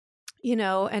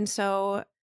so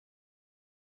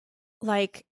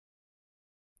like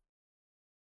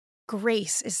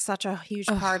grace is such a huge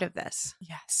part of this.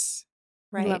 Yes.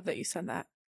 Right. I love that you said that.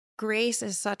 Grace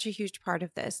is such a huge part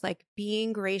of this, like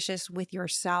being gracious with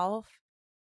yourself,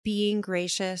 being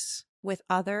gracious with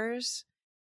others.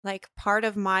 Like part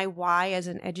of my why as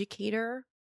an educator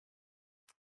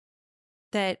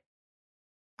that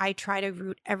I try to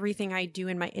root everything I do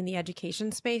in the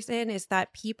education space in is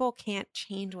that people can't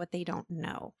change what they don't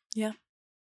know. Yeah.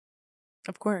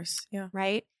 Of course. Yeah.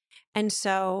 Right. And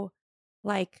so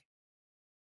like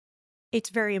it's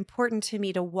very important to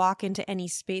me to walk into any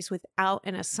space without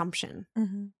an assumption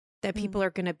that people are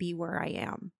going to be where I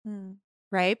am.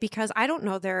 Right? Because I don't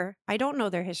know their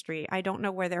history. I don't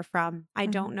know where they're from. I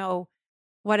don't know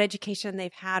what education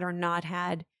they've had or not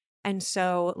had. And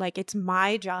so like, it's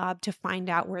my job to find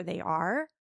out where they are,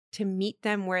 to meet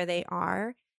them where they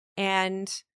are,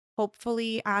 and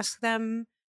hopefully ask them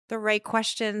the right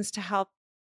questions to help,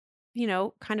 you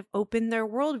know, kind of open their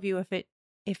worldview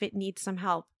if it needs some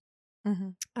help.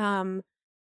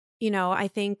 You know, I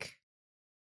think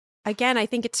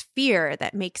it's fear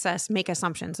that makes us make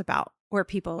assumptions about where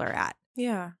people are at.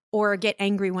 Yeah. Or get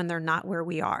angry when they're not where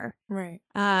we are. Right.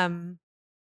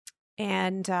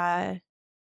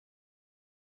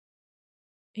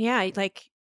 Yeah, like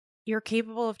you're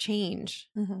capable of change.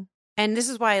 And this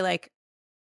is why, like,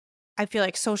 I feel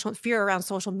like social fear around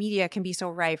social media can be so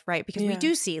rife, right? Because we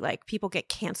do see like people get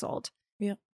canceled.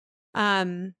 Yeah.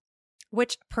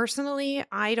 Which personally,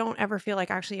 I don't ever feel like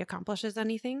actually accomplishes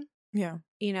anything. Yeah.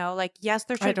 You know, like, yes,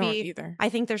 there should be either. I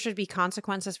think there should be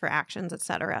consequences for actions,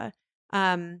 etc.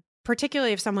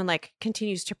 Particularly if someone like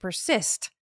continues to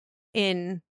persist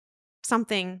in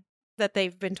something that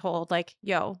they've been told, like,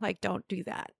 yo, like, don't do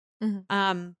that.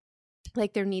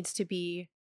 Like, there needs to be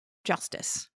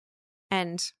justice,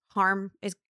 and harm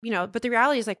is, you know, but the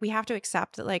reality is, like, we have to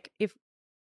accept that, like,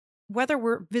 whether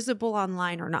we're visible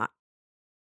online or not,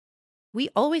 we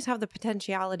always have the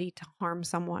potentiality to harm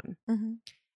someone.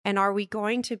 And are we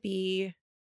going to be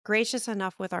gracious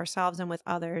enough with ourselves and with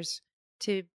others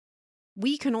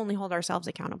we can only hold ourselves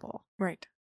accountable. Right.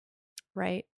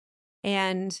 Right.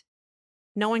 And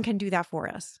no one can do that for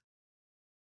us.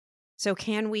 So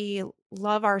can we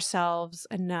love ourselves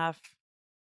enough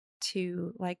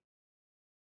to, like,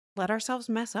 let ourselves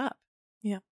mess up?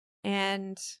 Yeah.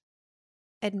 And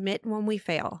admit when we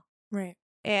fail. Right.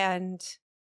 And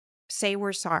say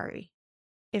we're sorry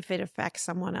if it affects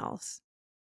someone else.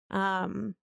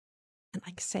 And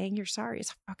like, saying you're sorry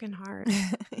is fucking hard.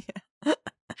 Yeah.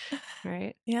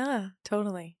 Right? Yeah,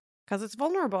 totally. Because it's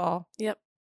vulnerable. Yep.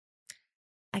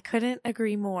 I couldn't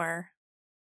agree more.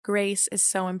 Grace is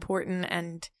so important,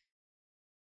 and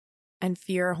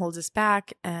fear holds us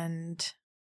back,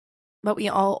 but we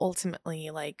all ultimately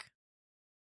like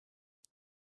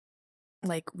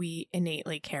we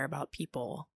innately care about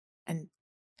people, and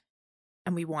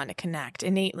we want to connect.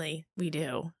 Innately, we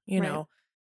do, you know.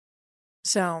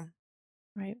 So,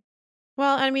 right.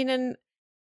 Well, I mean, and,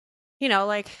 you know,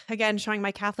 like, again, showing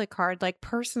my Catholic card, like,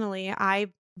 personally,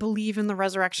 I believe in the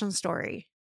resurrection story,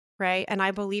 right? And I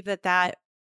believe that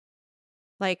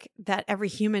every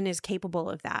human is capable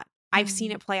of that. I've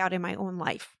seen it play out in my own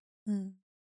life,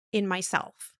 in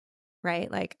myself,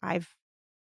 right? Like, I've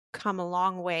come a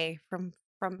long way from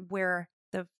where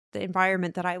the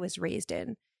environment that I was raised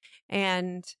in.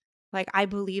 And, like, I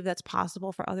believe that's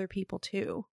possible for other people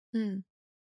too.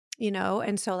 You know?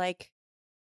 And so, like,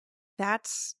 and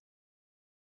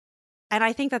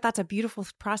I think that that's a beautiful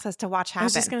process to watch happen. I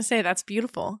was just going to say, that's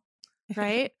beautiful.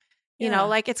 Right? You know,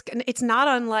 like, it's not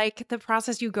unlike the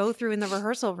process you go through in the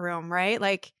rehearsal room, right?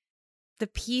 Like, the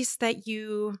piece that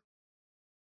you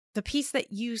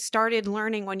started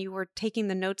learning when you were taking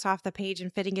the notes off the page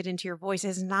and fitting it into your voice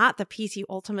is not the piece you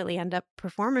ultimately end up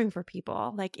performing for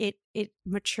people. Like, it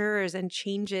matures and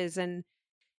changes, and,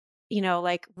 you know,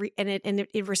 like,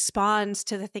 it responds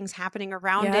to the things happening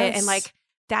around it. And, like,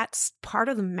 that's part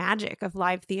of the magic of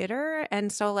live theater.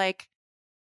 And so, like,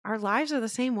 our lives are the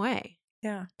same way.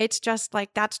 Yeah. It's just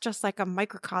like, that's just like a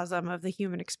microcosm of the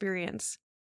human experience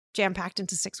jam-packed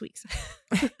into 6 weeks.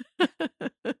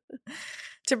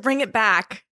 To bring it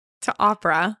back to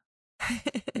opera.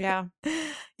 Yeah.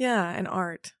 Yeah, and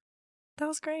art. That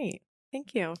was great.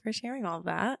 Thank you for sharing all of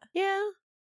that. Yeah,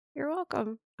 you're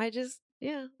welcome. I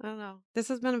don't know. This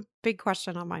has been a big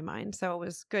question on my mind, so it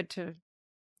was good to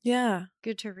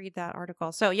read that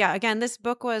article. So yeah, again, this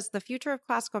book was The Future of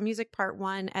Classical Music, Part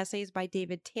 1, essays by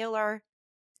David Taylor.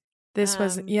 This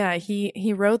was,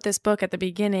 he wrote this book at the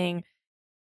beginning.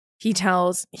 He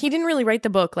didn't really write the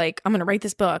book like, I'm going to write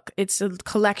this book. It's a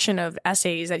collection of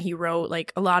essays that he wrote,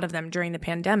 like a lot of them during the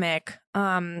pandemic,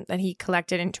 that he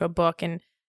collected into a book, and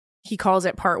he calls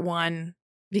it Part 1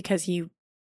 because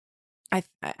I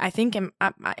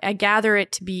gather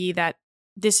it to be that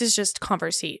this is just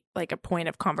like a point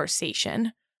of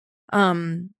conversation.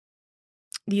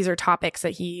 These are topics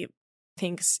that he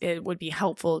thinks it would be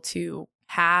helpful to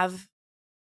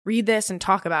read this and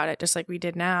talk about it, just like we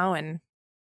did now, and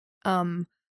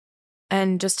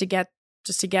just to get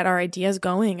our ideas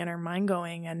going and our mind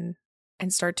going, and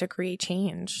start to create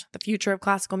change. The future of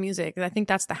classical music. I think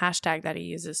that's the hashtag that he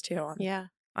uses too. Online.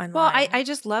 Well, I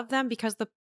just love them because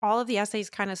all of the essays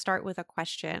kind of start with a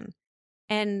question.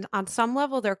 And on some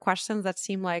level, they're questions that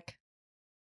seem like,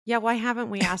 yeah, why haven't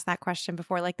we asked that question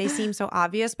before? Like they seem so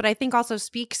obvious, but I think also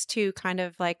speaks to kind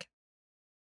of like,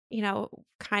 you know,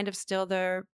 kind of still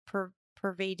the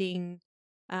pervading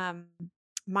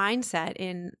mindset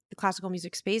in the classical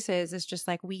music spaces is just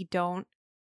like we don't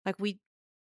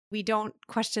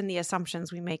question the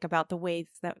assumptions we make about the ways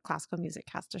that classical music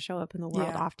has to show up in the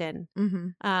world often.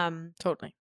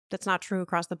 Totally. That's not true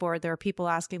across the board. There are people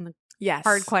asking the Yes.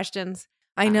 hard questions.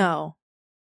 I know.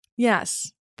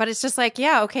 Yes. But it's just like,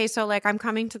 yeah, okay, so like I'm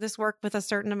coming to this work with a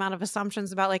certain amount of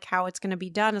assumptions about like how it's going to be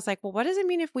done. It's like, well, what does it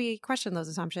mean if we question those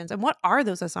assumptions? And what are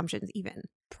those assumptions even?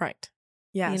 Right.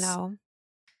 Yes. You know?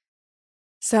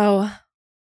 So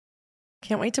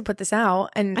can't wait to put this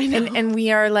out. And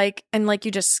we are like, and like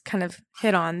you just kind of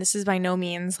hit on, this is by no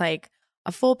means like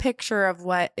a full picture of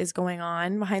what is going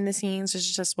on behind the scenes.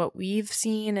 It's just what we've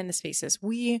seen in the spaces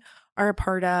we are a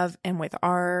part of, and with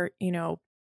our, you know,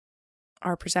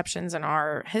 our perceptions and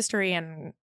our history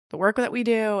and the work that we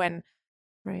do. And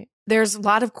right, there's a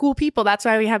lot of cool people. That's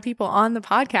why we have people on the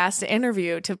podcast to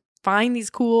interview, to find these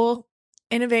cool,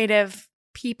 innovative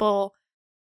people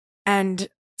and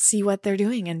see what they're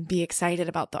doing and be excited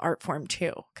about the art form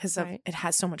too, because it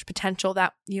has so much potential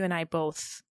that you and I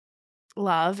both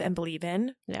love and believe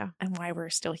in. Yeah. And why we're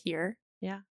still here.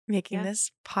 Yeah. Making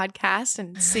this podcast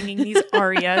and singing these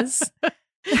arias.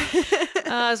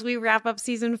 As we wrap up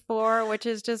season 4, which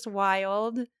is just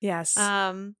wild. Yes.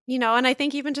 You know, and I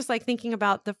think even just like thinking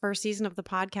about the first season of the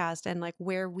podcast and like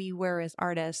where we were as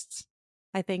artists,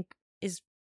 I think is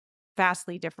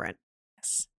vastly different.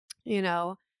 Yes. You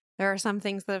know, there are some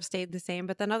things that have stayed the same,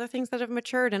 but then other things that have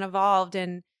matured and evolved,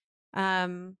 and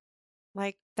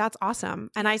like that's awesome.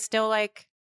 And I still like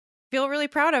feel really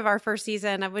proud of our first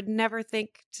season. I would never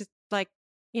think to like,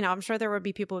 you know, I'm sure there would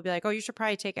be people who'd be like, oh, you should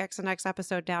probably take X and X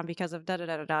episode down because of da da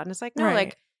da da da. And it's like, no,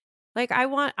 right. like I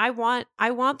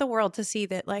want the world to see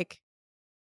that, like,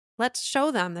 let's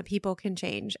show them that people can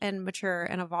change and mature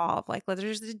and evolve. Like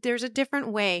there's a different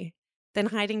way than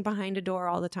hiding behind a door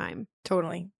all the time.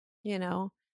 Totally. You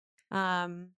know?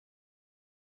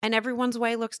 And everyone's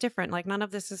way looks different. Like none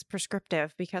of this is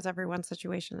prescriptive because everyone's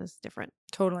situation is different.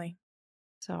 Totally.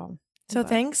 So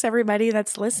thanks everybody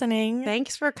that's listening.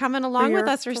 Thanks for coming along with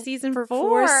us for season 4.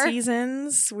 4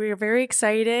 seasons. We're very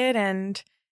excited and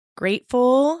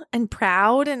grateful and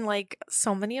proud and like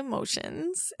so many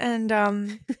emotions.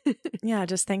 And yeah,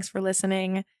 just thanks for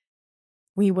listening.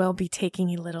 We will be taking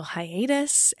a little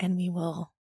hiatus and we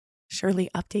will surely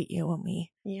update you when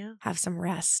we have some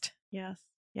rest. Yes.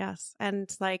 Yes.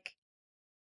 And like,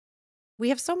 we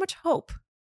have so much hope.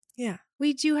 Yeah.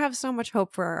 We do have so much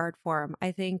hope for our art form.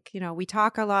 I think, you know, we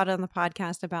talk a lot on the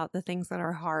podcast about the things that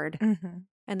are hard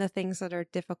and the things that are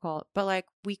difficult, but like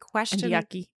we question and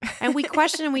yucky. And we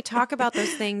question and we talk about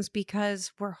those things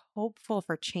because we're hopeful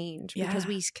for change, because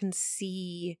we can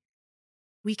see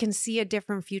a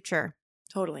different future.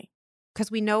 Totally.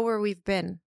 Because we know where we've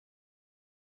been.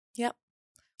 Yep.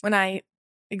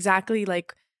 Exactly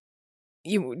like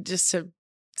you, just to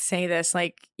say this,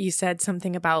 like you said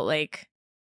something about like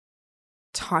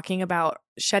talking about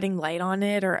shedding light on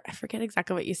it, or I forget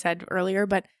exactly what you said earlier,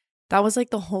 but that was like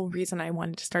the whole reason I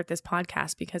wanted to start this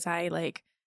podcast, because I like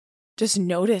just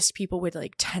noticed people would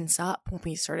like tense up when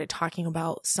we started talking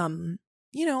about some,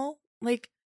 you know, like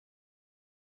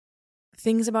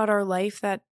things about our life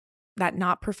that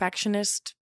not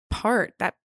perfectionist part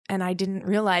that, and I didn't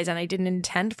realize, and I didn't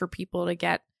intend for people to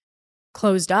get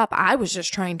closed up. I was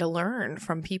just trying to learn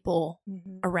from people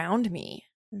around me.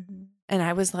 And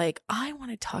I was like, I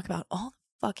want to talk about all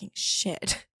the fucking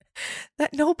shit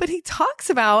that nobody talks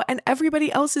about and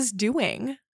everybody else is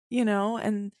doing, you know?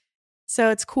 And so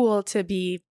it's cool to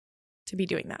be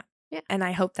doing that. Yeah. And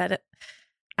I hope that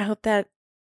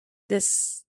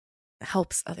this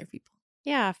helps other people.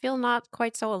 Yeah, feel not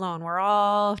quite so alone. We're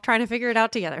all trying to figure it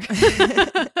out together.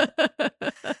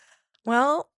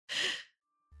 Well,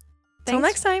 till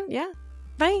next time. Yeah.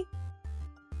 Bye.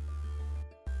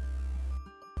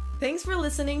 Thanks for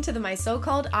listening to the My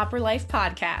So-Called Opera Life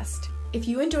podcast. If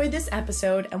you enjoyed this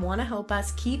episode and want to help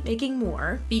us keep making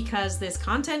more, because this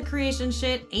content creation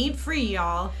shit ain't free,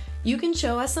 y'all, you can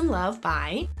show us some love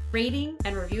by rating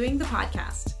and reviewing the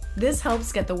podcast. This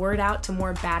helps get the word out to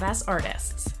more badass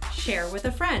artists. Share with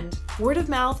a friend. Word of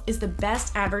mouth is the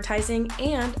best advertising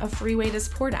and a free way to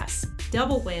support us.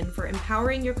 Double win for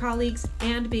empowering your colleagues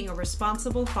and being a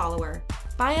responsible follower.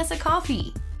 Buy us a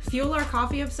coffee. Fuel our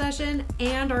coffee obsession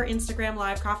and our Instagram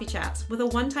live coffee chats with a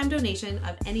one-time donation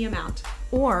of any amount.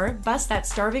 Or bust that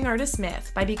starving artist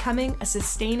myth by becoming a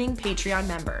sustaining Patreon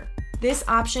member. This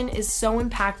option is so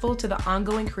impactful to the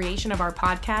ongoing creation of our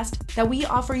podcast that we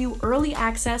offer you early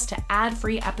access to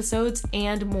ad-free episodes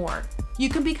and more. You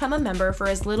can become a member for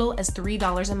as little as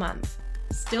 $3 a month.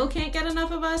 Still can't get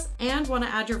enough of us and want to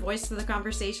add your voice to the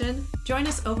conversation? Join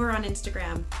us over on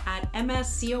Instagram at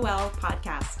MSCOL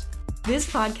Podcast.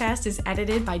 This podcast is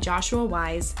edited by Joshua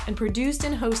Wise and produced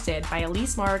and hosted by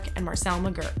Elise Mark and Marcel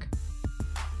McGurk.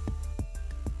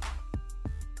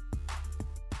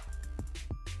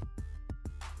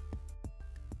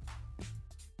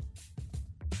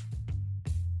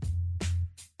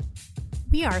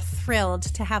 We are thrilled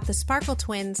to have the Sparkle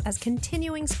Twins as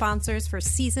continuing sponsors for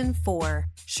Season 4.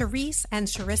 Charisse and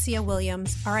Charicia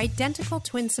Williams are identical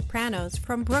twin sopranos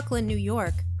from Brooklyn, New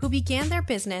York, who began their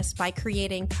business by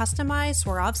creating customized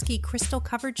Swarovski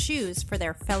crystal-covered shoes for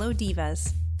their fellow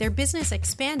divas. Their business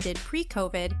expanded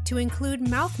pre-COVID to include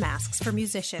mouth masks for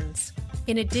musicians.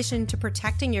 In addition to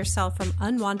protecting yourself from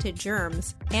unwanted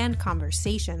germs and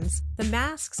conversations, the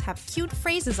masks have cute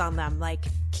phrases on them like,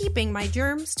 "keeping my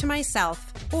germs to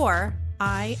myself," or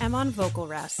 "I am on vocal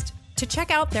rest." To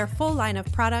check out their full line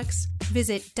of products,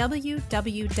 visit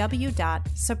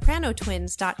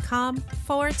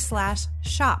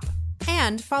www.sopranotwins.com/shop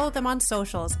and follow them on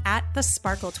socials at The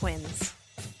Sparkle Twins.